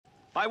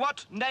By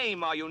what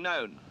name are you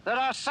known? There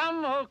are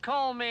some who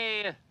call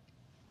me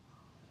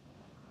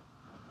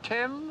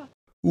Tim.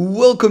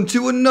 Welcome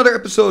to another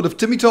episode of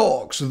Timmy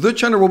Talks, the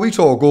channel where we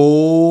talk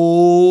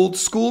old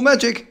school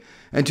magic.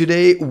 And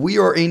today we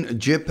are in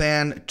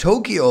Japan,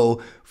 Tokyo,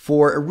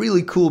 for a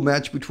really cool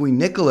match between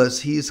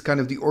Nicolas. He's kind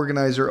of the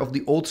organizer of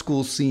the old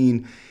school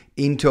scene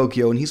in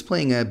Tokyo, and he's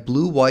playing a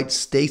blue-white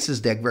Stasis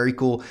deck, very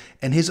cool.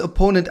 And his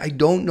opponent, I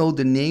don't know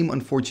the name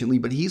unfortunately,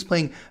 but he's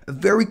playing a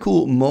very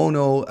cool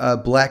mono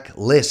black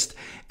list.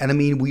 And I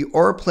mean, we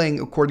are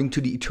playing according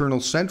to the Eternal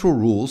Central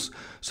rules,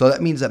 so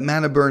that means that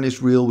mana burn is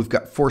real. We've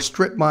got 4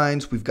 strip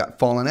mines, we've got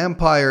Fallen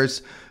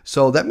Empires,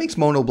 so that makes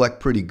mono black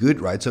pretty good,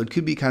 right? So it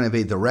could be kind of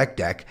a direct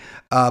deck.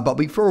 But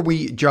before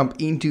we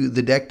jump into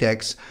the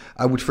decks,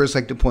 I would first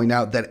like to point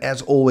out that,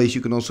 as always,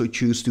 you can also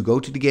choose to go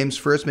to the games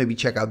first, maybe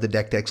check out the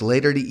decks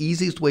later. The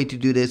easiest way to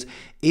do this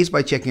is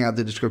by checking out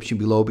the description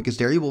below, because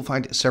there you will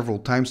find several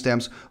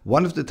timestamps.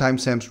 One of the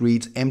timestamps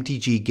reads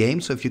MTG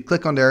Games, so if you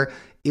click on there,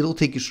 it'll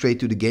take you straight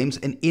to the games,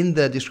 and in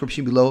the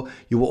description below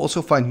you will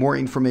also find more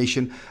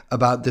information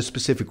about the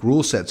specific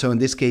rule set, so in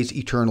this case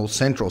Eternal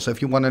Central. So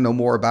if you want to know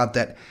more about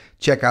that,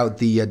 check out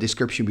the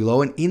description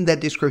below, and in that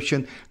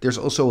description there's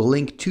also a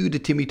link to the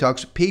Timmy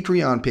Talks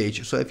Patreon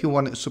page. So if you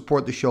want to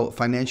support the show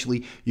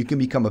financially, you can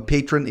become a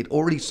patron. It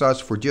already starts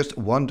for just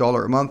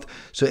 $1 a month,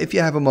 so if you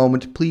have a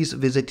moment, please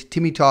visit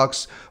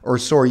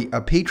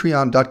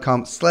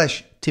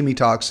patreon.com/Timmy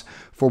Talks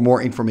for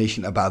more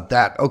information about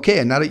that. Okay,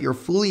 and now that you're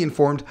fully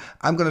informed,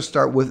 I'm going to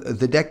start with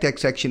the deck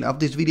section of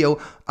this video.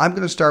 I'm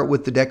going to start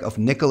with the deck of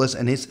Nicolas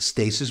and his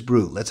Stasis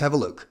Brew. Let's have a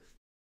look.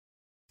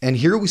 And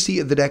here we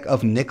see the deck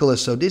of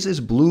Nicolas. So this is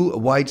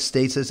blue-white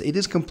Stasis. It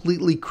is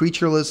completely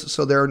creatureless,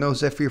 so there are no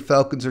Zephyr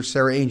Falcons or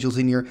Serra Angels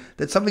in here.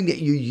 That's something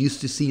that you used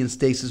to see in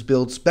Stasis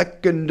builds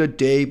back in the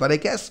day, but I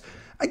guess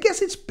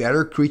it's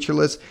better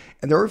creatureless.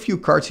 And there are a few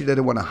cards here that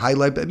I want to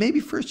highlight, but maybe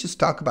first just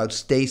talk about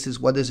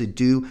Stasis. What does it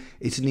do?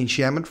 It's an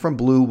enchantment from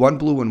blue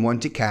and 1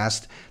 to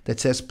cast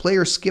that says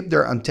players skip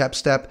their untap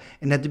step,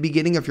 and at the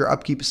beginning of your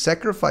upkeep,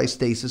 sacrifice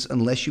Stasis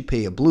unless you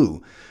pay a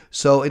blue.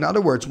 So in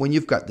other words, when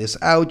you've got this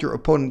out, your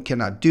opponent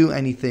cannot do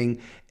anything,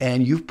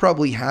 and you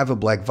probably have a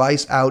Black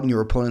Vice out in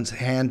your opponent's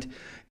hand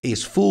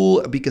is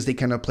full because they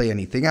cannot play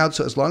anything out.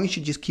 So as long as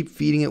you just keep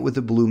feeding it with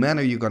the blue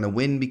mana, you're going to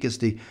win because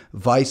the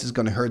Vice is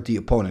going to hurt the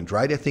opponent,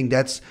 right? I think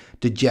that's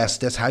the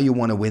gist. That's how you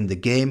want to win the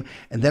game.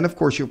 And then, of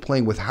course, you're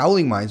playing with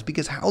Howling Mines,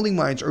 because Howling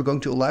Mines are going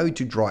to allow you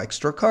to draw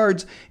extra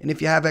cards. And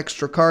if you have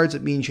extra cards,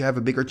 it means you have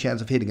a bigger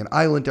chance of hitting an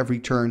island every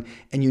turn.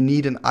 And you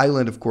need an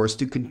island, of course,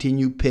 to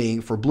continue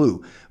paying for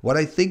blue. What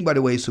I think, by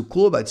the way, is so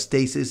cool about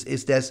Stasis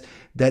is that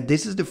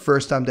this is the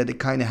first time that it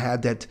kind of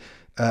had that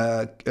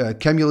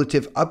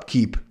cumulative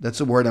upkeep, that's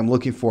the word I'm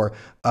looking for,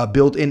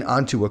 built in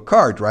onto a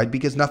card, right?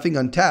 Because nothing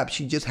untaps,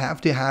 you just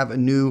have to have a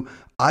new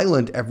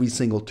island every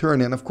single turn.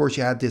 And of course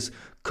you had this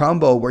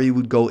combo where you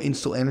would go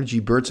Install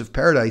Energy, Birds of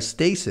Paradise,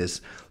 Stasis,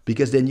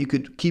 because then you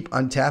could keep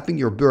untapping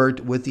your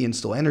bird with the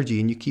Install Energy,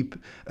 and you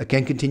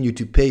can continue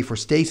to pay for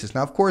Stasis.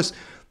 Now, of course,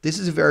 this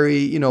is a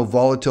very,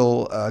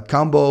 volatile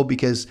combo,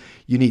 because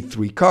you need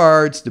 3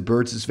 cards. The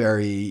birds is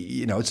very,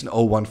 it's an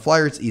 0/1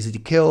 flyer. It's easy to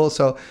kill.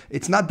 So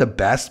it's not the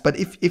best, but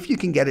if you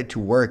can get it to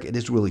work, it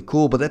is really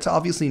cool. But that's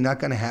obviously not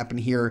going to happen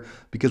here,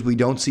 because we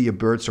don't see a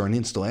birds or an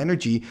Install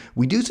Energy.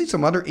 We do see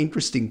some other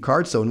interesting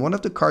cards, though. And one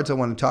of the cards I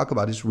want to talk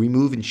about is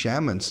Remove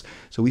Enchantments.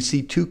 So we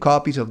see 2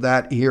 copies of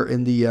that here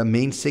in the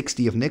main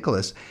 60 of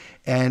Nicolas.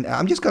 And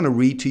I'm just going to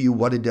read to you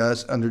what it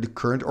does under the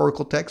current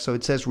Oracle text. So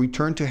it says,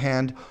 return to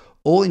hand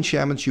all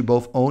enchantments you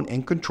both own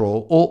and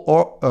control,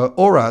 all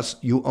auras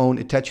you own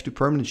attached to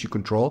permanents you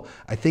control.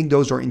 I think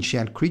those are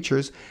enchant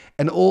creatures.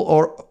 And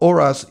all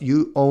auras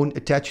you own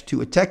attached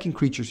to attacking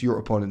creatures your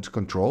opponents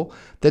control.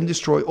 Then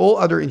destroy all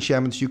other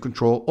enchantments you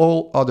control,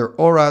 all other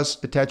auras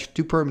attached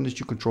to permanents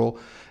you control,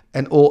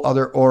 and all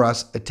other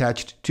auras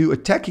attached to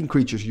attacking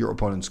creatures your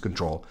opponents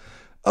control.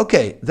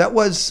 Okay, that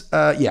was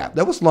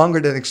longer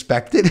than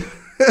expected.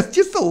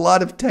 Just a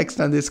lot of text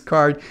on this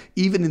card.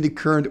 Even in the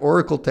current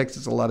Oracle text,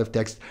 it's a lot of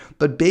text.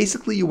 But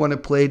basically, you want to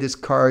play this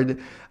card,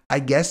 I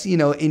guess, in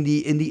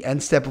the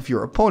end step of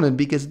your opponent,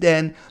 because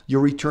then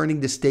you're returning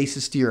the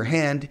Stasis to your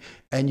hand,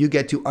 and you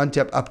get to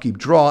untap, upkeep,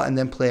 draw, and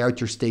then play out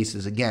your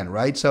Stasis again,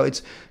 right? So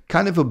it's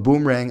kind of a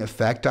boomerang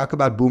effect. Talk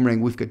about boomerang.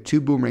 We've got 2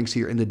 boomerangs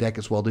here in the deck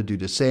as well to do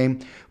the same.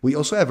 We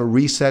also have a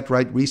reset,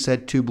 right?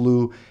 Reset 2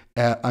 blue.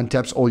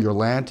 Untaps all your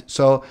land.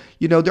 So,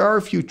 there are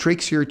a few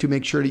tricks here to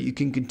make sure that you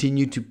can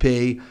continue to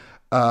pay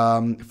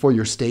for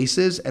your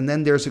Stasis. And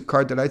then there's a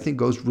card that I think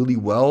goes really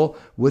well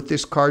with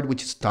this card,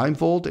 which is Time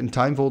Vault. And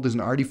Time Vault is an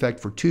artifact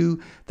for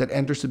 2 that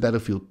enters the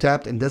battlefield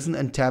tapped and doesn't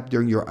untap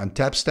during your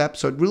untap step.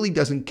 So it really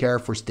doesn't care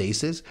for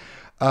Stasis.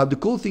 The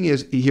cool thing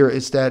is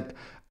that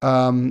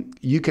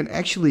you can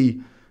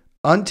actually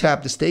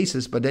untap the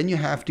Stasis, but then you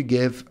have to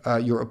give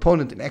your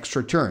opponent an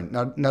extra turn.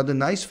 Now the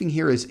nice thing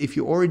here is if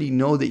you already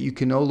know that you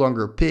can no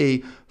longer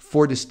pay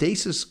for the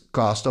Stasis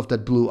cost of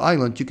that blue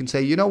island, you can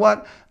say, you know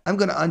what, I'm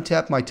going to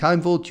untap my Time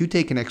Vault, you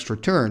take an extra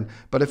turn,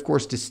 but of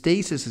course the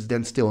Stasis is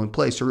then still in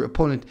place, so your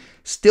opponent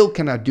still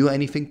cannot do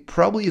anything,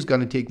 probably is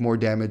going to take more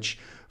damage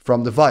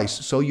from the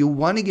Vice. So you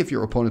want to give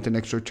your opponent an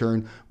extra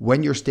turn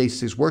when your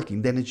Stasis is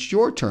working. Then it's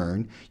your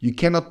turn. You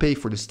cannot pay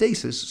for the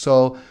Stasis,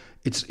 so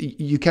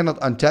you cannot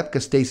untap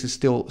because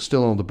Stasis is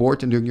still on the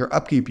board, and during your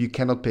upkeep you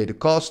cannot pay the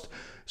cost.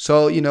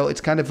 So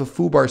it's kind of a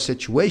foobar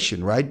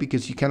situation, right?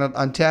 Because you cannot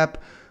untap.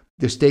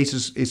 The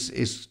Stasis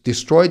is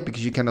destroyed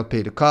because you cannot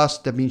pay the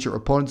cost. That means your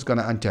opponent's going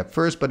to untap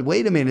first. But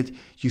wait a minute,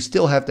 you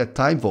still have that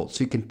Time Vault.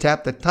 So you can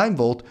tap that Time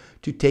Vault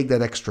to take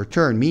that extra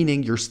turn,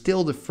 meaning you're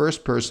still the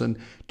first person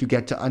to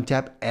get to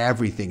untap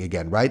everything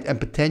again, right? And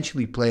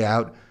potentially play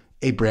out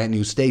a brand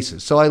new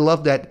Stasis. So I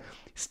love that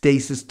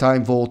Stasis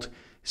Time Vault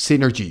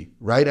synergy,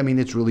 right? I mean,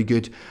 it's really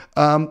good.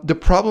 The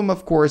problem,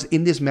 of course,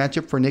 in this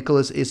matchup for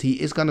Nicolas is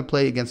he is going to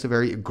play against a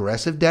very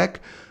aggressive deck.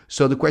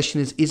 So the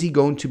question is he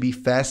going to be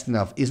fast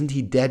enough? Isn't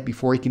he dead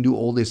before he can do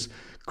all this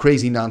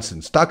crazy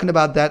nonsense? Talking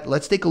about that,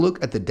 let's take a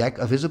look at the deck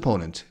of his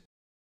opponent.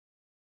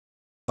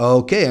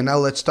 Okay, and now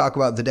let's talk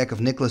about the deck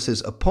of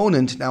Nicolas's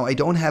opponent. Now, I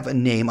don't have a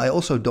name. I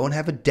also don't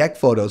have a deck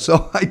photo,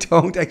 so I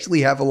don't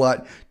actually have a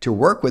lot to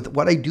work with.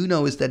 What I do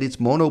know is that it's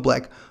mono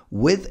black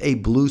with a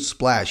blue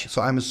splash.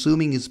 So I'm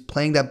assuming he's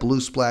playing that blue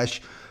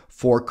splash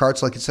for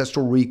cards like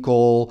Ancestral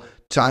Recall,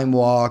 Time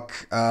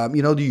Walk,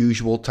 the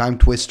usual Time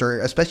Twister,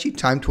 especially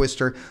Time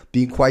Twister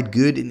being quite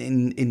good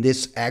in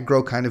this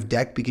aggro kind of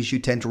deck because you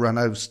tend to run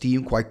out of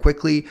steam quite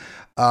quickly.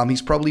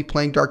 He's probably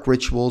playing Dark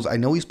Rituals. I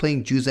know he's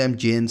playing Juzam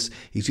Djinns.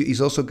 He's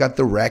also got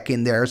the Wreck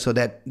in there, so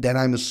that then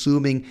I'm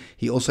assuming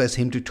he also has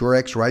Hymn to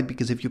Turek, right?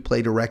 Because if you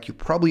play the Wreck, you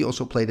probably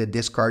also played a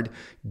discard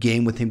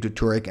game with Hymn to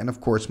Turek, and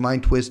of course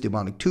Mind Twist,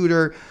 Demonic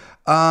Tutor.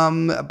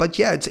 But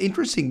yeah, it's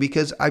interesting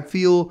because I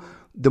feel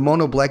the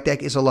mono black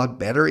deck is a lot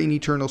better in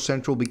Eternal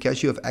Central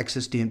because you have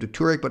access to Hymn to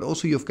Turek, but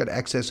also you've got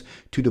access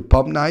to the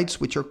Pump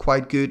Knights, which are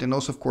quite good. And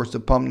also, of course,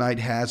 the Pump Knight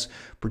has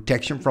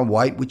protection from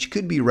white, which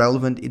could be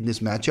relevant in this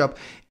matchup.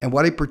 And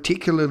what I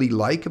particularly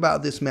like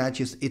about this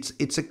match is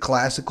it's a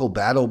classical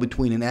battle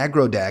between an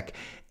aggro deck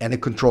and a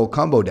control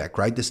combo deck,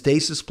 right? The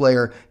Stasis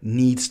player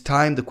needs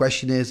time. The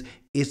question is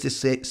the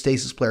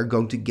Stasis player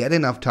going to get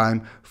enough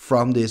time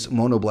from this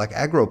mono black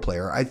aggro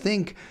player? I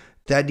think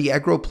that the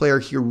aggro player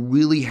here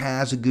really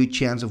has a good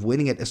chance of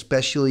winning it,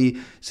 especially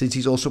since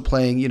he's also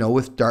playing,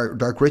 with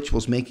Dark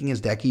Rituals, making his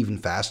deck even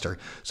faster.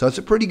 So it's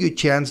a pretty good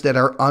chance that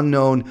our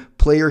unknown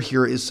player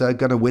here is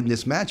going to win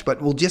this match,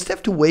 but we'll just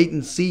have to wait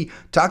and see.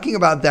 Talking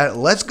about that,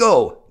 let's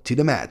go to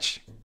the match.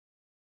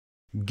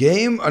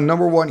 Game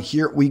number 1,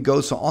 here we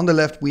go. So on the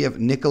left, we have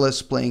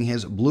Nicolas playing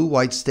his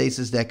blue-white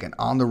Stasis deck, and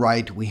on the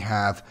right, we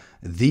have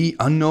the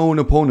unknown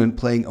opponent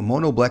playing a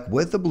mono black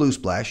with the blue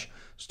splash.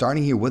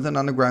 Starting here with an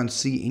Underground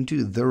Sea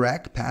into the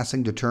Wreck,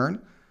 passing the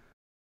turn.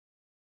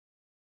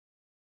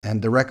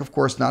 And the Wreck, of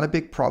course, not a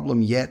big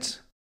problem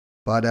yet.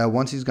 But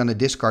once he's going to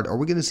discard, are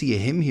we going to see a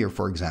Hymn here,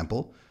 for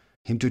example?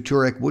 Hymn to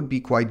Turek would be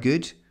quite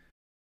good.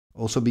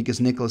 Also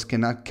because Nicolas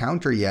cannot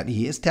counter yet.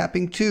 He is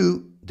tapping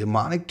 2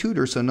 Demonic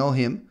Tutor, so no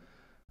Hymn.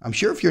 I'm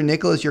sure if you're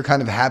Nicolas, you're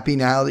kind of happy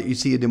now that you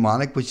see a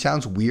Demonic, which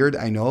sounds weird,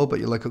 I know. But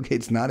you're like, okay,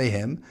 it's not a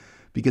Hymn.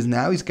 Because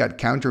now he's got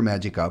counter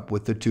magic up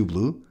with the 2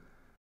 blue.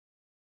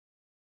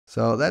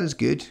 So that is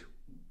good.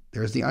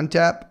 There's the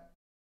untap.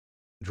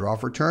 Draw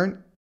for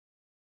turn.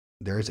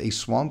 There's a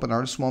Swamp,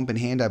 another Swamp in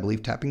hand, I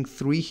believe, tapping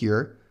 3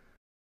 here.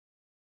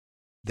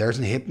 There's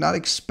a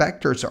Hypnotic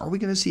Spectre. So are we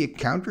going to see a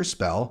counter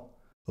spell?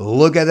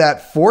 Look at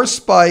that Force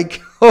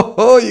Spike.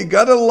 Oh, you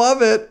gotta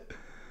love it.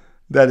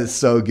 That is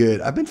so good.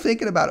 I've been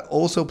thinking about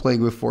also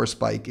playing with Force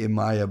Spike in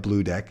my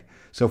blue deck.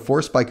 So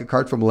Force Spike, a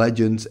card from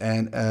Legends,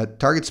 and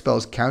target spell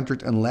is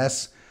countered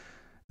unless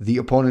the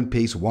opponent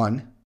pays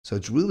 1. So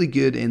it's really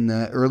good in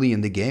early in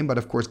the game, but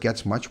of course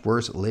gets much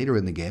worse later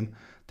in the game.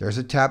 There's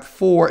a tap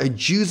 4, a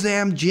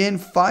Juzam Djinn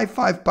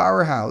 5/5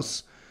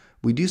 powerhouse.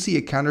 We do see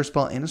a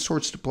counterspell and a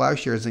Swords to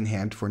Plowshares in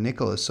hand for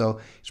Nicolas, so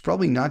he's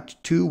probably not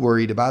too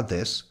worried about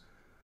this.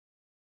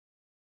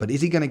 But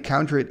is he going to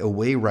counter it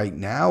away right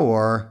now?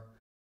 Or,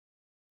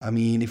 I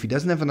mean, if he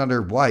doesn't have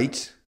another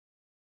white,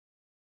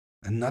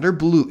 another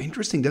blue.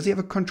 Interesting. Does he have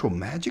a Control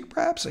Magic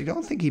perhaps? I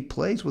don't think he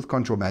plays with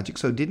Control Magic,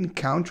 so didn't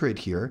counter it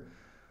here.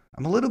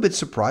 I'm a little bit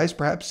surprised.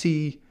 Perhaps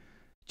he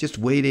just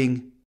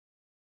waiting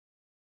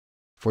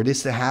for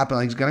this to happen.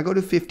 Like he's going to go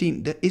to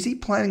 15. Is he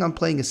planning on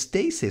playing a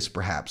Stasis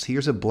perhaps?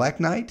 Here's a Black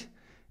Knight.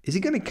 Is he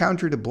going to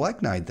counter the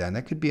Black Knight then?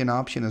 That could be an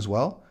option as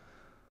well.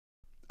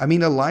 I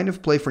mean, a line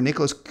of play for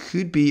Nicolas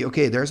could be,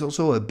 okay, there's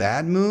also a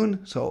Bad Moon.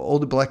 So all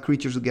the black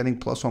creatures are getting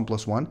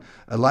 +1/+1.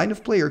 A line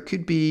of player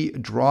could be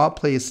draw,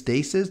 play a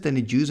Stasis, then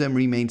the Juzam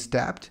remains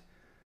tapped.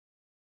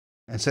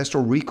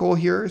 Ancestral Recall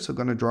here. So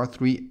going to draw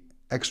 3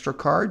 extra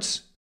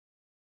cards.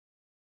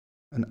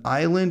 An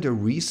island, a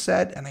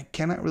reset, and I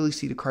cannot really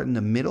see the card in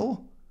the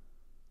middle.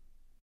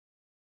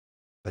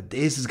 But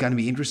this is going to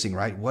be interesting,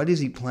 right? What is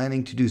he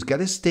planning to do? He's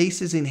got a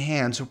Stasis in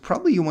hand, so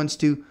probably he wants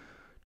to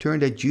turn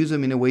that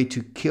Jusam in a way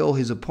to kill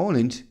his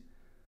opponent.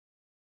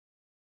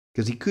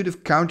 Because he could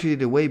have countered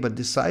it away, but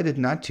decided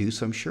not to,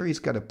 so I'm sure he's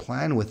got a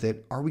plan with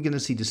it. Are we going to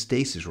see the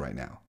Stasis right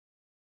now?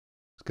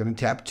 He's going to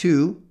tap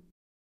 2.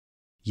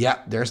 Yeah,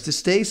 there's the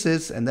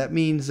Stasis, and that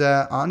means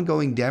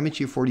ongoing damage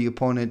here for the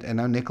opponent. And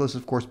now Nicolas,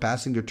 of course,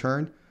 passing the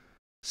turn.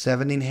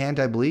 7 in hand,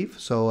 I believe,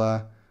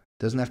 so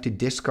doesn't have to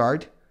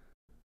discard.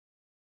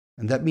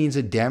 And that means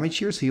a damage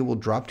here, so he will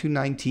drop to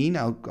 19.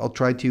 I'll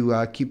try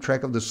to keep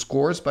track of the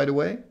scores, by the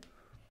way,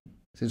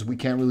 since we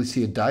can't really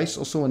see a dice.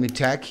 Also an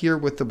attack here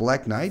with the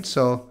Black Knight,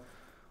 so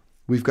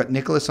we've got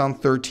Nicolas on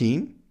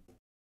 13.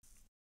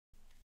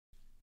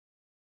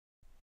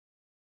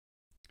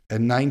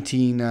 And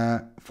 19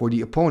 for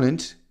the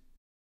opponent.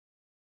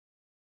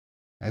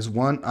 As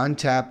one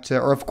untapped,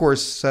 or of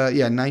course,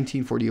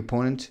 19 for the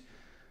opponent.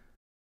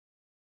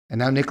 And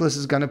now Nicolas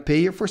is going to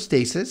pay here for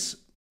Stasis.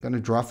 Going to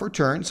draw for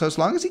turn. So as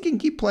long as he can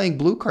keep playing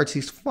blue cards,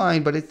 he's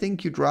fine. But I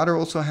think you'd rather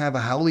also have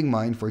a Howling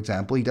Mine, for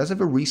example. He does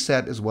have a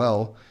reset as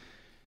well.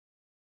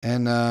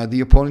 And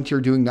the opponent here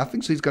doing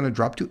nothing. So he's going to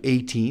drop to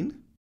 18.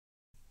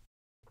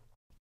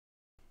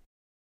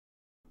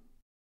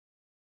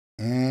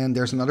 And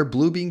there's another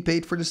blue being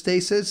paid for the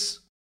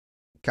Stasis.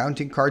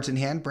 Counting cards in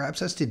hand.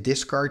 Perhaps has to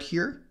discard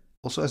here.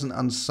 Also has an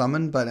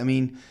unsummoned. But I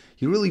mean,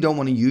 you really don't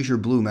want to use your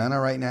blue mana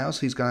right now.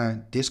 So he's going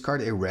to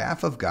discard a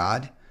Wrath of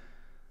God.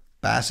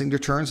 Passing the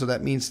turn, so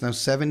that means now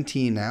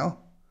 17 now.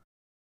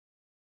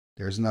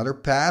 There's another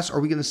pass. Are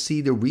we going to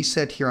see the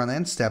reset here on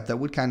end step? That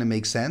would kind of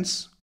make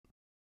sense.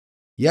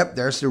 Yep,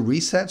 there's the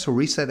reset. So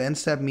reset end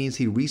step means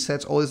he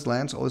resets all his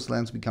lands. All his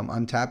lands become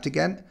untapped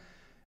again.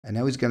 And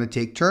now he's going to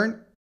take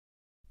turn.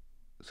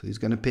 So he's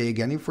going to pay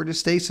again for the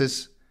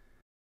Stasis.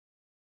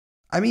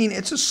 I mean,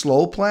 it's a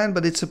slow plan,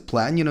 but it's a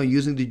plan, you know,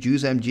 using the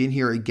Jusam Jin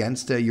here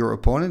against your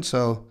opponent.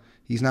 So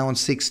he's now on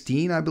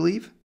 16, I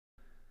believe.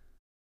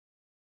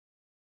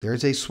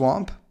 There's a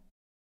swamp.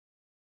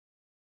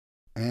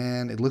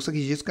 And it looks like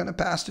he's just going to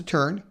pass the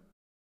turn.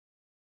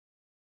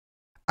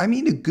 I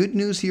mean, the good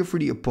news here for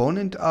the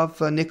opponent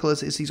of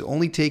Nicolas is he's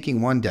only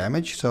taking 1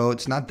 damage. So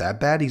it's not that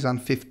bad. He's on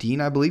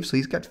 15, I believe. So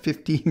he's got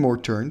 15 more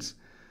turns.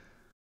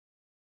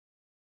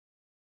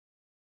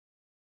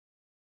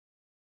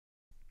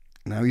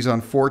 Now he's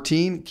on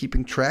 14,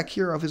 keeping track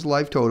here of his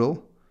life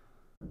total.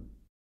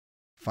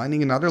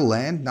 Finding another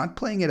land, not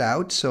playing it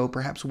out. So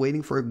perhaps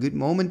waiting for a good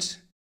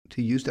moment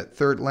to use that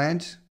third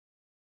land.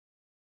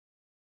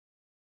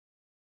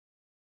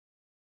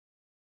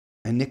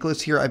 And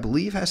Nicolas here, I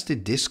believe, has to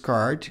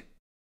discard,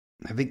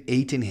 having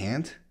 8 in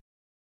hand.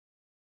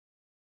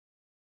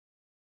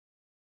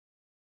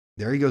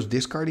 There he goes,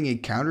 discarding a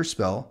counter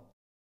spell.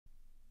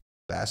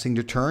 Passing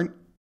the turn.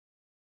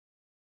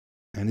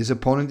 And his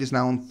opponent is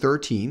now on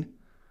 13.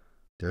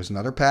 There's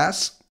another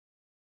pass.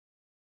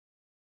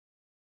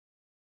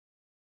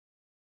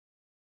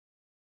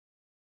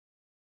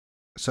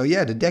 So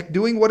yeah, the deck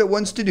doing what it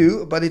wants to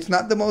do, but it's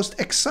not the most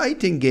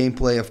exciting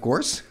gameplay, of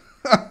course.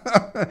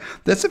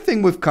 That's the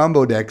thing with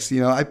combo decks. You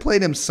know, I play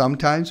them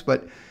sometimes,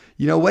 but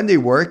you know, when they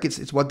work,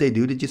 it's what they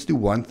do. They just do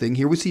one thing.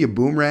 Here we see a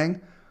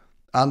boomerang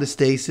on the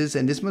Stasis,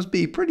 and this must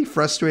be pretty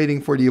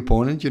frustrating for the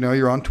opponent. You know,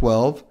 you're on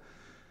 12.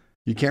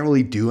 You can't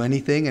really do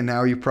anything, and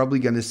now you're probably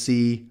going to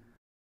see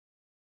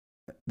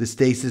the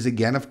Stasis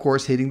again, of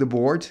course, hitting the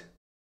board.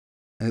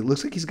 And it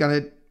looks like he's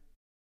going to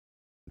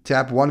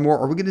tap 1 more.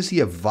 Are we going to see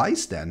a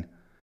Vice then?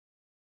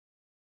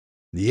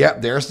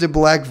 Yep, there's the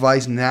Black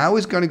Vice. Now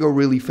it's going to go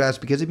really fast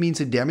because it means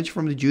the damage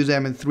from the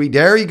Jusam in 3.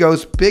 There he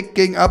goes,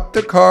 picking up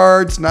the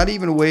cards, not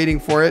even waiting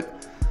for it.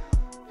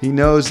 He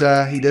knows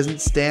he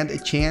doesn't stand a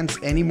chance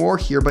anymore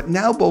here. But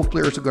now both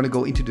players are going to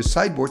go into the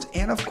sideboards.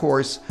 And of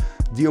course,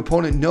 the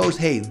opponent knows,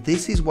 hey,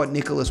 this is what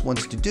Nicolas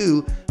wants to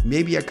do.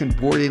 Maybe I can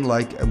board in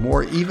like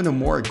even a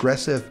more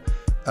aggressive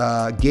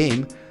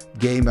game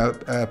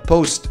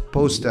post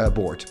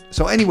board.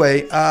 So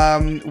anyway,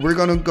 we're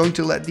going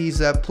to let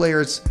these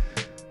players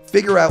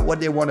figure out what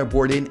they want to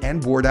board in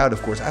and board out,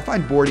 of course. I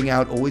find boarding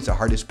out always the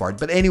hardest part.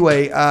 But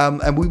anyway,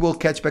 and we will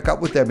catch back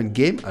up with them in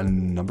game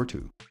number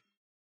 2.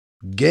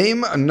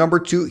 Game number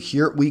 2,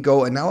 here we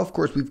go. And now, of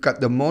course, we've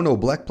got the mono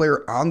black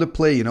player on the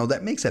play. You know,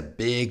 that makes a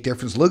big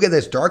difference. Look at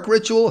this. Dark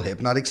Ritual,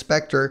 Hypnotic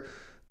Spectre.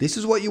 This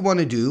is what you want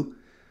to do.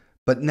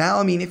 But now,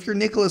 I mean, if you're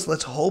Nicolas,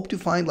 let's hope to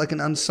find like an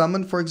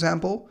Unsummoned, for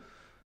example.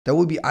 That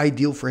would be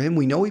ideal for him.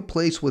 We know he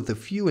plays with a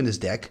few in his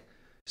deck.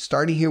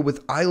 Starting here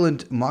with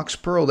Island Mox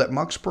Pearl. That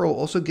Mox Pearl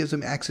also gives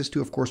him access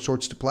to, of course,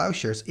 Swords to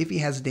Plowshares if he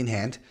has it in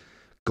hand.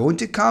 Go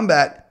into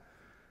combat.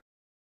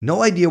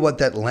 No idea what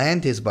that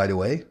land is, by the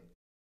way.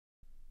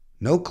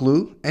 No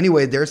clue.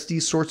 Anyway, there's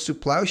these Swords to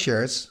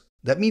Plowshares.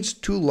 That means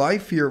 2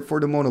 life here for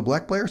the mono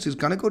black player. So he's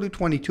going to go to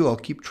 22. I'll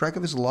keep track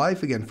of his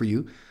life again for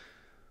you.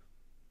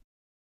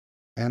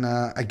 And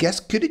I guess,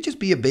 could it just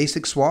be a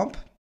basic swamp?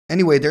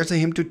 Anyway, there's a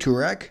Hymn to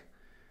Turak.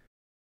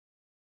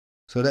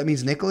 So that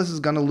means Nicolas is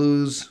going to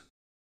lose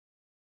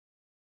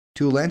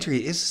 2 lands here.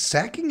 He is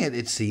sacking it,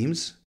 it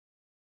seems.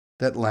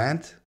 That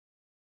land.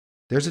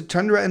 There's a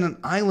Tundra and an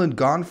Island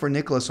gone for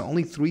Nicolas. So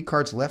only 3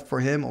 cards left for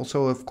him.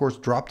 Also, of course,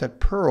 drop that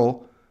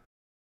Pearl.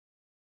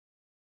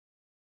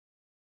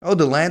 Oh,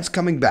 the land's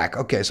coming back.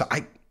 Okay, so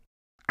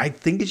I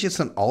think it's just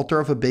an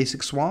altar of a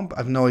basic swamp. I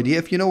have no idea.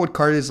 If you know what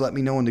card it is, let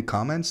me know in the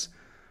comments.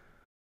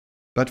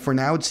 But for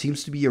now, it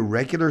seems to be a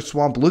regular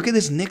swamp. Look at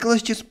this.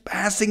 Nicolas just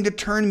passing the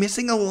turn,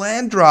 missing a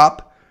land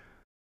drop.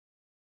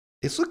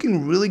 It's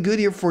looking really good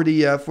here for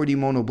the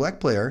mono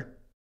black player.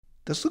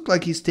 Does look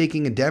like he's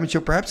taking a damage.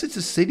 So perhaps it's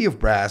a City of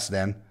Brass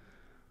then.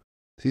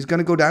 So he's going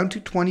to go down to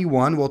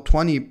 21. Well,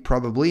 20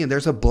 probably. And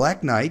there's a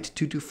Black Knight,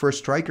 2/2 first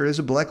striker. There's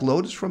a Black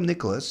Lotus from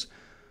Nicolas.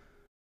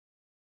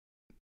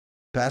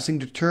 Passing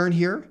the turn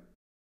here.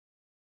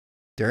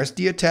 There's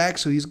the attack.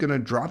 So he's going to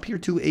drop here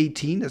to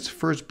 18. That's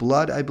first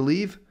blood, I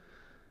believe.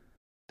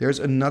 There's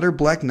another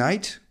Black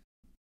Knight.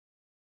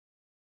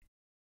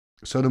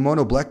 So the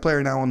mono black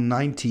player now on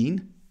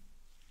 19.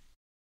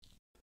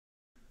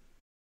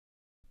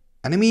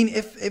 And I mean,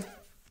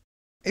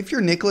 if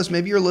you're Nicolas,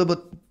 maybe you're a little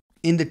bit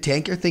in the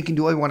tank. You're thinking,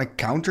 do I want to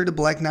counter the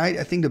Black Knight?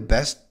 I think the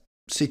best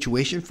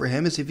situation for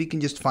him is if he can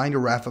just find a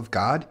Wrath of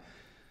God.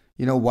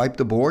 You know, wipe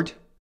the board.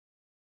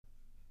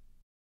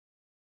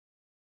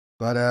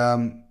 But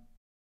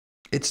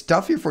it's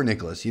tough here for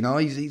Nicolas. You know,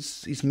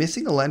 he's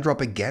missing a land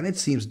drop again, it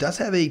seems. Does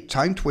have a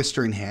Time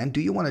Twister in hand.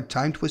 Do you want to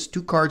Time Twist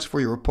 2 cards for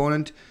your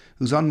opponent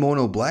who's on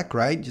mono black,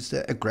 right? Just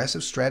an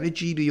aggressive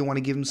strategy. Do you want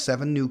to give him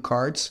 7 new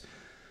cards?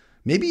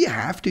 Maybe you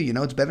have to, you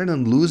know. It's better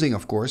than losing,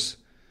 of course.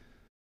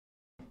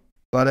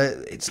 But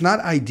it's not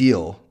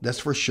ideal, that's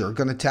for sure.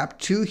 Going to tap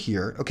 2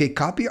 here. Okay,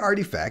 copy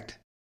Artifact.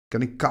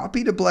 Going to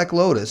copy the Black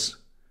Lotus.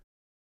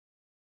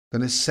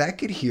 Going to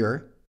sack it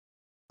here.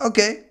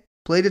 Okay.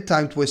 Played a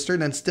Time Twister,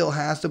 then still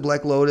has the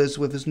Black Lotus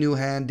with his new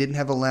hand. Didn't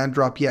have a land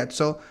drop yet,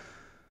 so,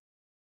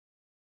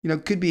 you know,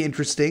 could be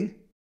interesting.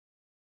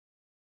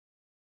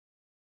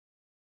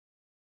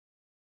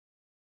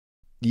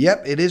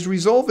 Yep, it is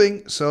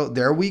resolving. So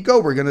there we go.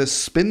 We're going to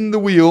spin the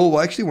wheel.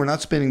 Well, actually, we're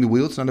not spinning the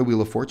wheel. It's not a Wheel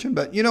of Fortune,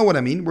 but you know what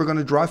I mean. We're going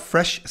to draw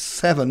fresh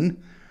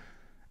 7.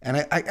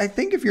 And I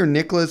think if you're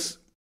Nicolas,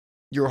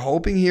 you're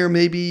hoping here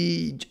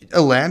maybe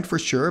a land for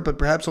sure, but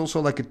perhaps also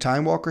like a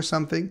Time Walk or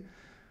something.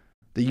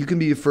 That you can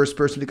be the first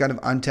person to kind of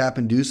untap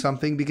and do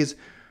something. Because,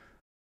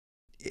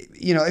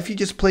 you know, if you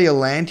just play a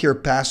land here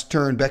past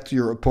turn back to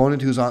your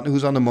opponent who's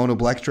on the mono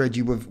black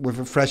strategy with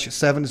a fresh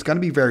 7, it's going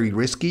to be very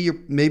risky.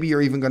 Maybe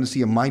you're even going to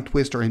see a Mind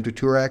Twist or into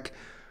Turak.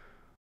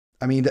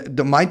 I mean,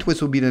 the Mind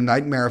Twist will be the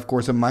nightmare, of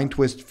course. A Mind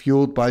Twist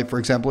fueled by, for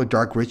example, a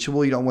Dark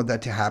Ritual. You don't want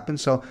that to happen.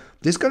 So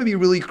this is going to be a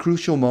really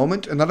crucial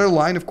moment. Another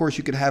line, of course,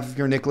 you could have if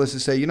you're Nicolas to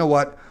say, you know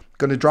what, I'm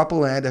going to drop a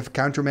land, I have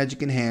counter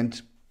magic in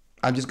hand.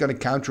 I'm just going to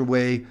counter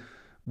away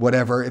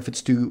whatever, if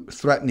it's too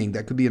threatening.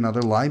 That could be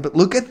another line. But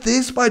look at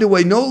this, by the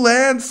way. No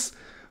lands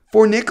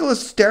for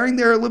Nicolas, staring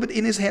there a little bit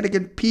in his hand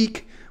again.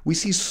 Peak. We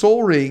see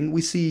Soul Ring.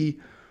 We see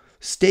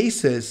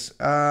Stasis.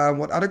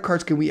 What other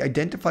cards can we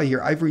identify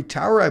here? Ivory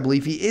Tower, I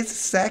believe. He is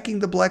sacking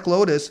the Black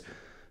Lotus.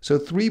 So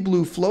 3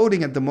 blue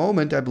floating at the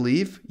moment, I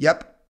believe.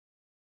 Yep.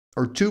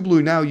 Or 2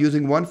 blue now,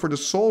 using 1 for the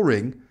Soul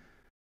Ring.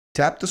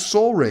 Tap the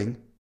Soul Ring.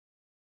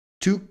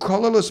 2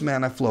 colorless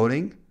mana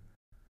floating.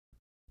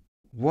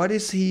 What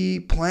is he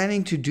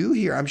planning to do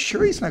here? I'm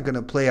sure he's not going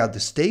to play out the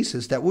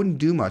Stasis. That wouldn't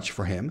do much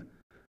for him.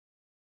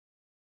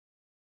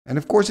 And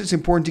of course, it's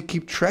important to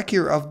keep track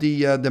here of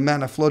the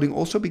mana floating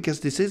also because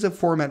this is a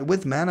format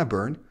with mana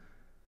burn.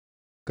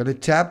 Gonna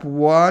tap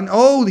 1.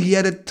 Oh, he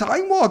had a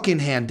Time Walk in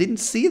hand. Didn't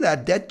see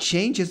that. That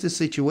changes the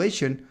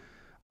situation.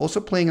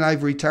 Also playing an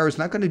Ivory Tower is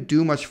not going to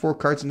do much. 4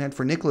 cards in hand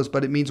for Nicolas,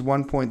 but it means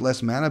 1 point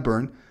less mana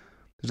burn.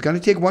 He's going to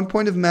take 1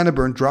 point of mana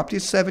burn, drop to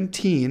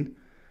 17.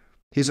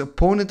 His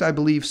opponent, I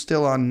believe,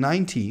 still on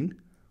 19.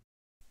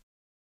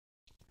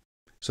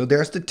 So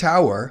there's the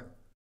tower.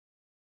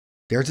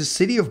 There's a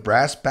City of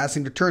Brass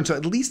passing the turn. So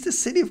at least the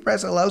City of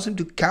Brass allows him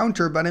to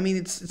counter, but I mean,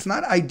 it's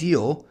not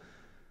ideal.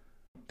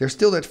 There's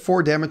still that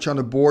 4 damage on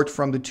the board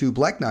from the 2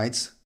 Black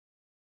Knights.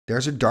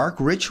 There's a Dark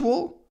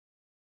Ritual.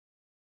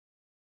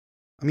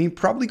 I mean,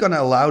 probably going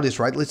to allow this,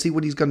 right? Let's see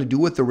what he's going to do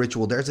with the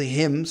Ritual. There's a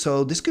Hymn.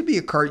 So this could be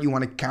a card you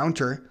want to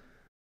counter.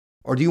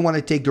 Or do you want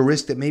to take the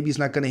risk that maybe he's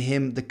not going to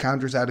hymn the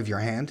counters out of your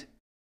hand?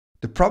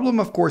 The problem,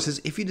 of course, is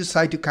if you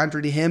decide to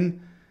counter the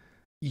hymn,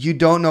 you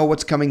don't know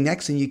what's coming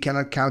next and you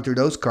cannot counter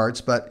those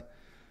cards. But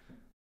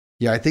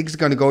yeah, I think he's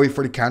going to go here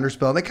for the counter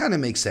spell. That kind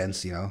of makes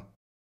sense, you know.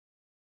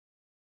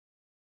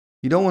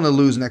 You don't want to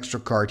lose an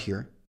extra card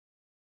here.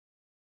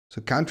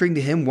 So countering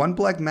the hymn, 1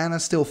 black mana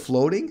still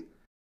floating.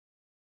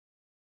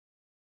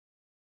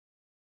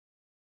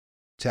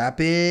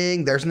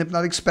 Tapping. There's an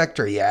Hypnotic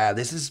Spectre. Yeah,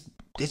 this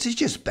is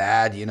just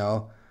bad, you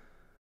know.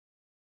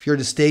 If you're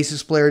the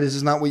Stasis player, this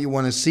is not what you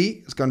want to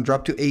see. It's going to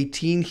drop to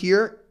 18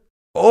 here.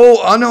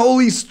 Oh,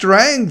 Unholy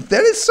Strength.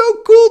 That is so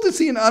cool to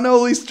see an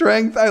Unholy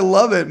Strength. I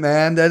love it,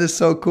 man. That is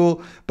so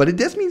cool. But it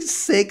does mean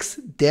 6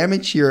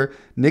 damage here.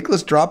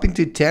 Nicolas dropping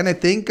to 10. I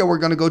think we're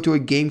going to go to a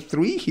game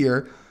 3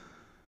 here.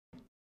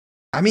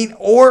 I mean,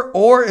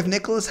 or if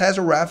Nicolas has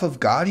a Wrath of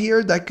God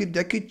here, that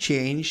could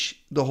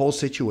change the whole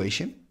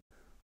situation.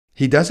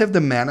 He does have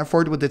the mana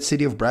for it with that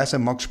City of Brass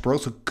and Mox Pearl,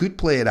 so could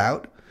play it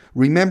out.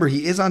 Remember,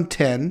 he is on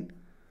 10.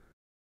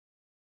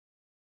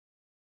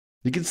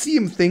 You can see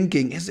him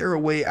thinking, is there a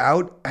way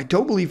out? I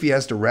don't believe he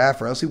has the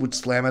Wrath, or else he would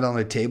slam it on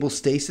the table.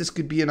 Stasis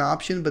could be an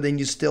option, but then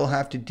you still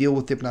have to deal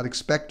with Hypnotic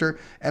Spectre.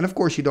 And of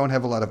course, you don't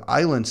have a lot of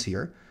islands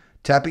here.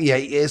 Tapping, yeah,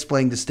 he is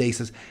playing the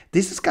Stasis.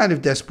 This is kind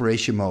of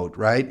desperation mode,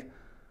 right?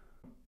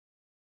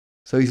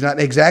 So he's not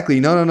exactly,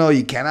 no,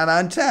 you cannot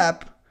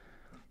untap.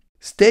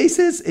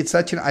 Stasis, it's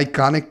such an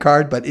iconic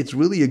card, but it's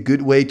really a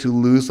good way to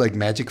lose like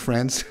Magic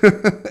Friends.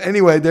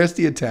 Anyway, there's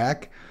the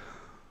attack.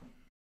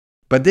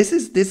 But this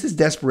is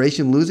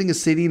desperation. Losing a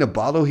city in a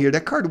bottle here.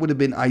 That card would have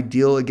been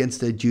ideal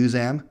against the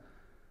Juzam.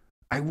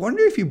 I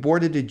wonder if he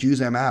boarded the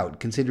Juzam out,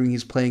 considering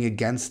he's playing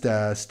against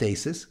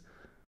Stasis.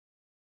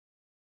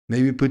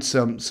 Maybe put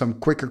some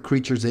quicker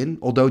creatures in,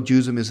 although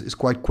Juzam is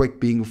quite quick,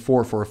 being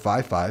 4 for a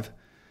 5/5.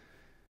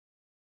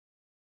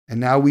 And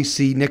now we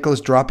see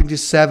Nicolas dropping to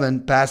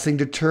 7, passing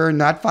the turn,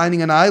 not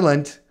finding an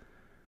island.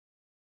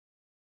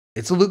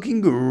 It's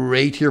looking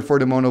great here for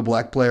the mono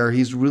black player.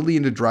 He's really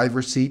in the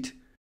driver's seat.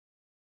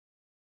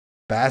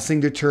 Passing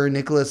the turn,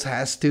 Nicolas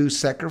has to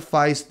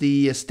sacrifice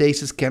the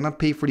Stasis, cannot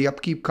pay for the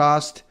upkeep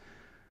cost.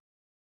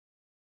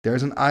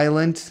 There's an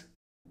island.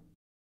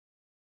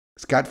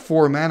 It's got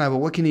 4 mana, but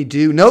what can he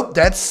do? Nope,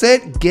 that's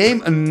it.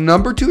 Game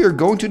number 2. You're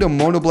going to the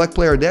mono black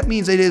player. That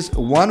means it is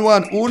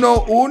 1-1,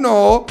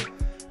 uno.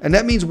 And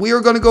that means we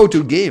are going to go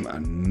to game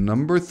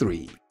number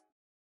 3.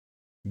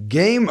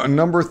 Game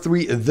number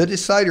 3, the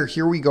decider.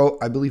 Here we go.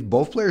 I believe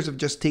both players have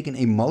just taken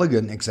a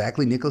mulligan.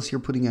 Exactly. Nicolas here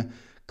putting a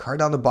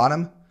card on the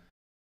bottom.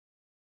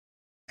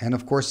 And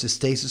of course, the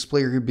Stasis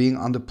player here being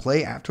on the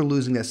play after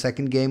losing that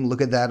second game.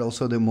 Look at that.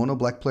 Also, the mono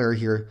black player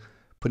here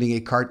putting a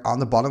card on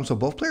the bottom. So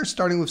both players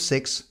starting with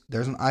 6.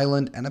 There's an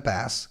island and a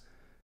pass.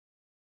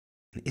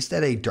 Is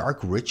that a dark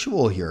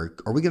ritual here?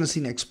 Are we going to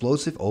see an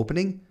explosive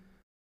opening?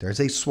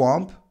 There's a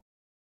swamp.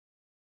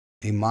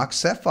 A Mox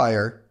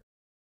Sapphire.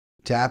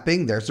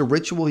 Tapping. There's a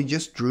ritual he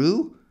just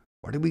drew.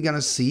 What are we going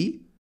to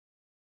see?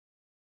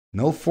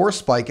 No Force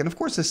Spike. And of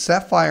course, the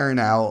Sapphire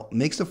now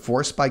makes the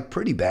Force Spike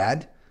pretty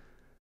bad.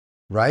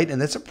 Right?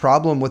 And that's a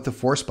problem with the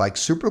Force Spike.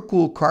 Super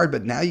cool card,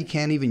 but now you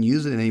can't even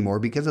use it anymore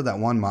because of that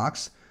 1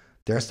 Mox.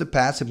 There's the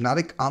pass.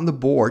 Hypnotic on the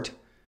board.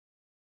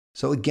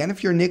 So again,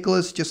 if you're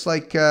Nicolas, just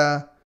like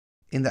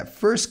in that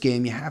first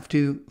game, you have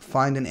to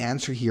find an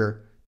answer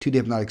here to the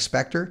Hypnotic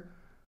Spectre.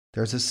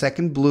 There's a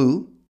second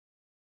blue.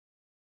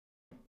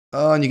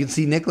 Oh, and you can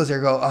see Nicolas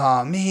there go,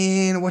 oh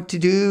man, what to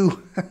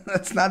do?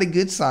 That's not a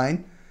good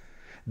sign.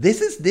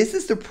 This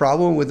is the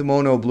problem with the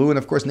mono blue. And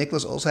of course,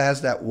 Nicolas also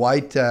has that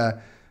white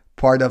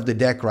part of the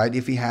deck, right?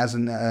 If he has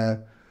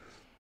a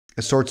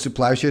Swords to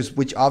Plowshares,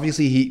 which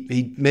obviously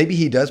he maybe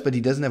he does, but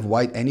he doesn't have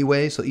white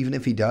anyway. So even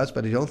if he does,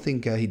 but I don't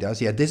think he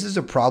does. Yeah, this is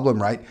a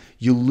problem, right?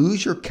 You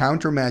lose your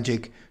counter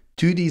magic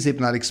to these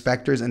Hypnotic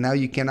Spectres, and now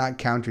you cannot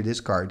counter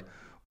this card.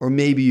 Or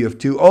maybe you have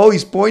 2. Oh,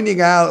 he's pointing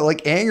out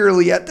like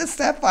angrily at the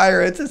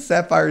Sapphire. It's a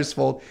Sapphire's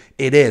fault.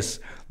 It is.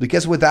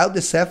 Because without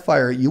the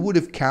Sapphire, you would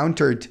have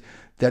countered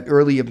that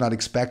early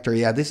Hypnotic Spectre.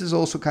 Yeah, this is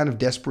also kind of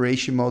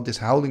desperation mode, this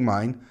Howling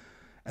Mine.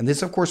 And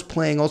this, of course,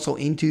 playing also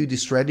into the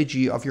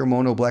strategy of your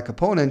mono black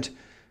opponent,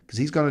 because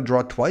he's going to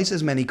draw twice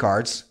as many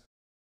cards.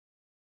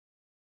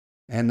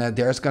 And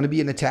there's going to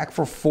be an attack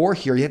for 4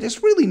 here. Yeah,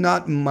 there's really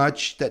not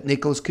much that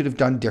Nicolas could have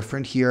done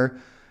different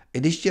here.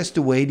 It is just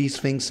the way these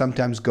things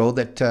sometimes go.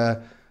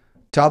 That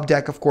top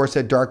deck, of course,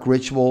 had Dark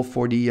Ritual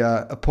for the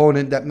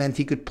opponent. That meant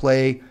he could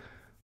play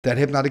that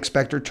Hypnotic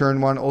Spectre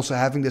turn 1, also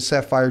having the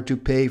Sapphire to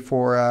pay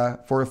for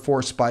a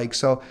 4 spike.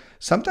 So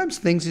sometimes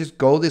things just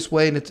go this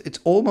way, and it's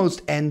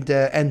almost end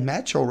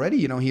match already,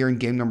 you know, here in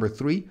game number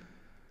 3.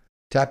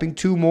 Tapping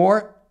 2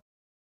 more.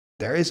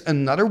 There is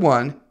another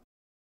one.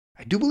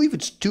 I do believe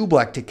it's 2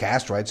 black to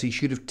cast, right? So he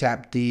should have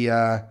tapped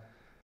the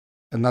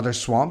another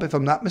swamp, if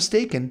I'm not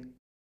mistaken.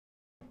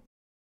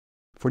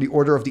 For the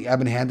Order of the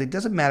Ebon Hand. It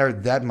doesn't matter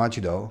that much,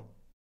 though.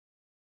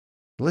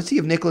 Let's see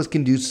if Nicolas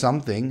can do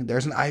something.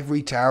 There's an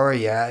Ivory Tower.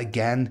 Yeah,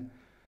 again.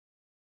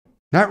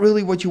 Not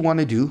really what you want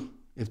to do.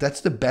 If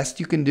that's the best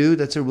you can do,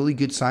 that's a really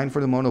good sign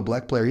for the mono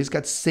black player. He's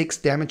got 6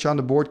 damage on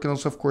the board. Can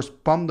also, of course,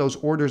 pump those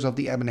Orders of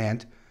the Ebon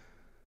Hand.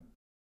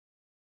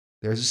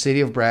 There's a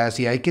City of Brass.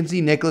 Yeah, you can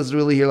see Nicolas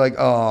really here like,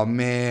 oh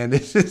man,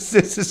 this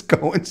is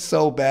going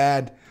so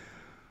bad.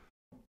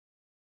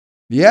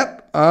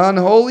 Yep,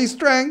 Unholy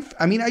Strength.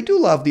 I mean, I do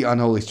love the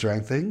Unholy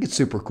Strength. I think it's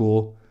super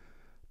cool.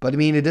 But I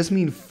mean, it does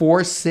mean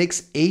 4,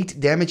 6, 8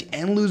 damage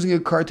and losing a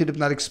card to the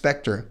Hypnotic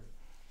Spectre.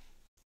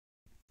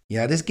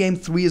 Yeah, this game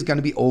 3 is going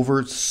to be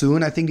over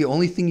soon. I think the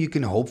only thing you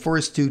can hope for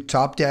is to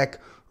top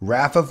deck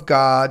Wrath of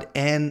God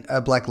and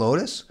Black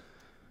Lotus.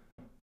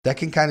 That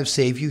can kind of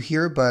save you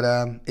here,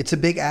 but it's a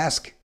big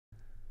ask.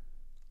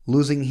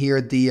 Losing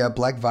here the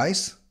Black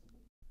Vice.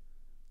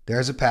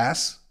 There's a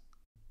pass.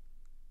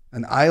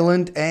 An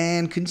island,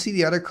 and couldn't see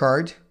the other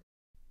card.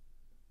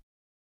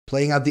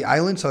 Playing out the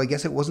island, so I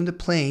guess it wasn't the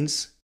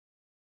plains.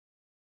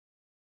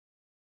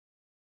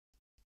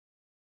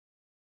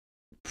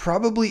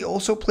 probably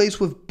also plays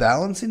with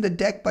balance in the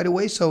deck, by the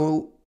way.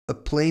 So a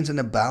planes and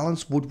a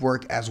balance would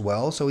work as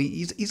well. So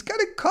he's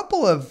got a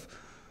couple of,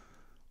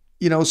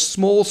 you know,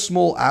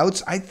 small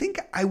outs. I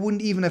think I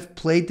wouldn't even have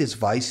played this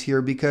Vice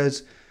here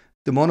because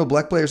the mono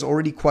black player is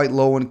already quite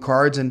low on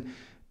cards. And,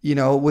 you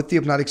know, with the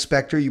Hypnotic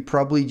Spectre, you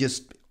probably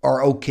just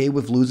are okay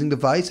with losing the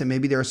Vice. And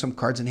maybe there are some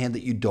cards in hand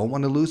that you don't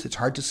want to lose. It's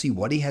hard to see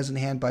what he has in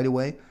hand, by the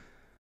way.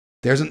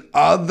 There's an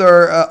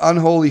other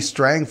Unholy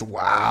Strength.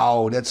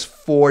 Wow, that's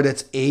 4,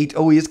 that's 8.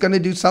 Oh, he's going to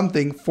do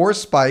something. 4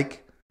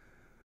 Spike.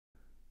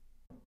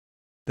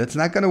 That's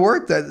not going to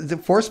work.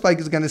 The 4 Spike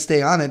is going to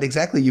stay on it.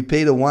 Exactly, you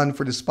pay the 1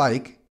 for the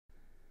Spike.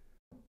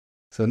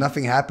 So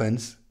nothing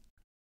happens.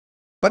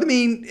 But I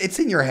mean, it's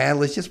in your hand.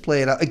 Let's just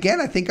play it out. Again,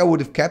 I think I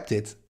would have kept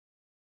it.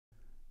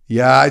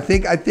 Yeah, I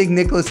think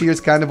Nicolas here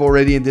is kind of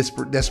already in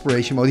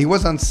desperation mode. He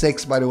was on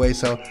 6, by the way,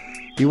 so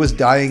he was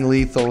dying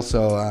lethal.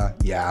 So,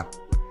 yeah.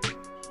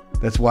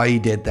 That's why he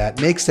did that.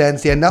 Makes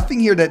sense. Yeah, nothing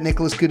here that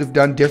Nicolas could have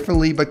done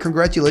differently, but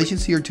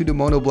congratulations here to the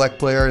mono black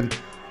player. And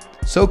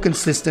so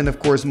consistent, of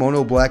course,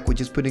 mono black, which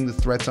is putting the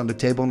threats on the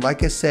table. And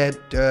like I said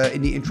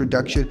in the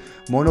introduction,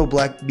 mono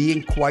black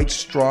being quite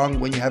strong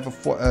when you have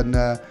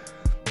a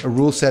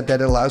rule set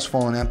that allows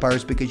Fallen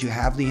Empires because you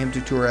have the Hymn to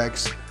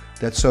Turex.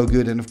 That's so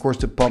good. And of course,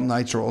 the Pump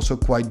Knights are also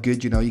quite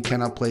good. You know, you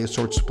cannot play a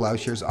Swords to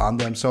Plowshares on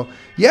them. So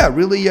yeah,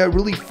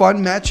 really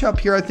fun matchup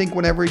here. I think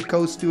whenever it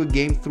goes to a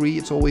game 3,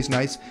 it's always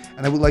nice.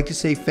 And I would like to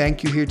say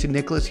thank you here to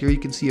Nicolas. Here you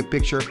can see a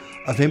picture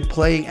of him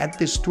playing at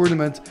this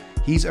tournament.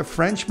 He's a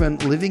Frenchman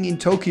living in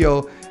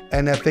Tokyo.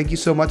 And thank you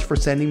so much for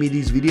sending me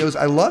these videos.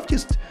 I love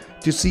just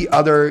to see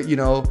other, you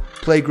know,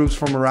 play groups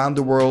from around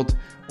the world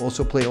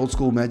also play old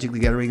school Magic the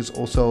Gathering. Is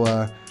also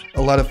a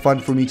lot of fun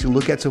for me to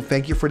look at, so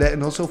thank you for that.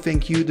 And also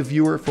thank you, the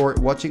viewer, for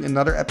watching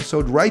another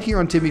episode right here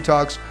on Timmy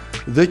Talks,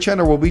 the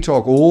channel where we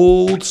talk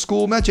old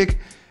school Magic.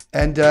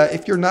 And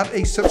if you're not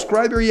a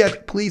subscriber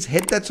yet, please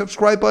hit that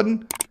subscribe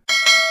button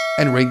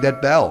and ring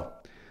that bell.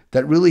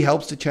 That really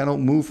helps the channel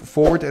move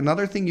forward.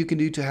 Another thing you can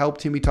do to help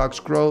Timmy Talks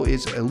grow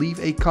is leave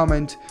a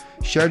comment,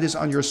 share this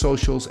on your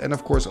socials, and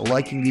of course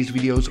liking these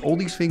videos. All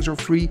these things are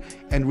free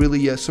and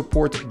really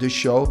support the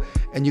show.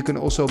 And you can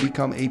also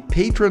become a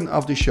patron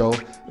of the show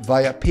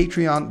via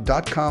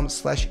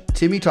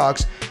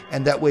patreon.com/TimmyTalks,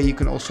 and that way you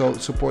can also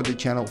support the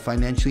channel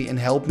financially and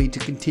help me to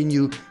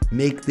continue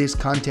make this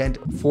content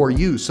for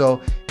you.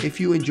 So if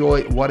you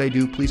enjoy what I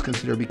do, please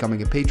consider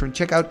becoming a patron.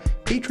 Check out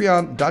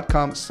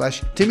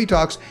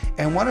patreon.com/TimmyTalks,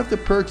 and one of the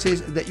perks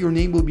is that your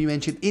name will be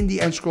mentioned in the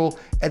end scroll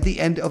at the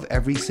end of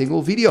every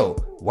single video.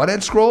 What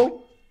end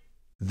scroll?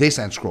 This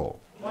end scroll.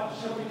 What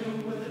shall we do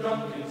with the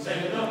drunken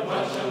sailor?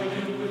 What shall we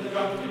do with the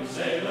drunken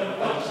sailor?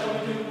 What shall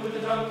we do with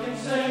the drunken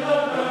sailor?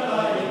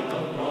 Early in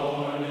the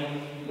morning,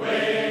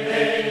 way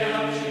hey and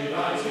up she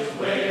rises,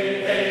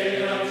 way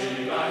hey and up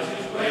she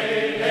rises,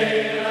 way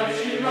hey and up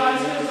she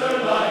rises,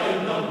 early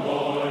in the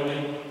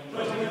morning.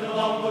 Put him in the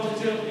longboat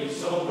until he's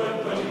sober,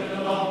 put him in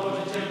the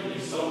longboat until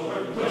he's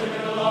sober, put him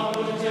in the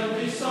longboat until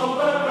he's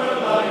sober,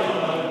 early in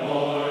the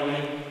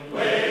morning.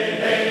 Way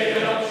hey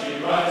and up she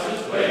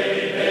rises, way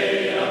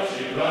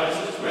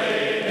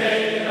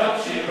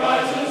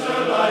rises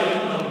early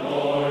in the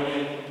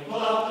morning.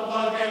 Pull out the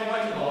plug and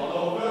wet him all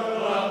over.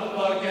 Pull out the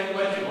plug and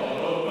wet him all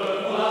over.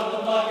 Pull out the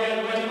plug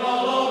and wet him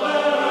all over.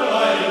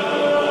 Early in the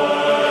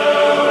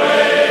morning.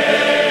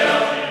 Way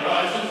up she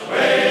rises.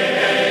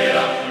 Way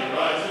up she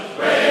rises.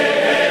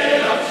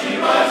 Way up she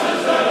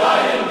rises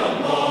early in the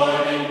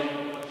morning.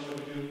 What shall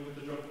we do with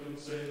the drunken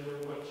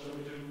sailor? What shall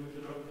we do with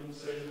the drunken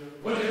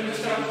sailor? Put him in the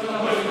scout to the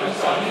hood, my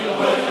son.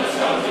 Put him in the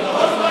scout to the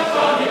hood, my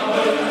son.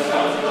 Put him in the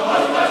scout to the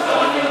hood, my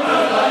son.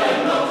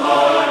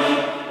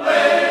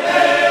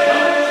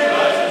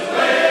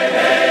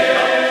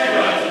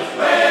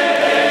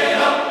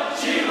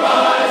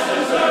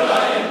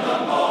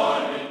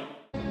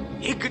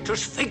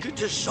 Igitus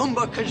figitus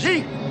sumba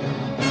kazee.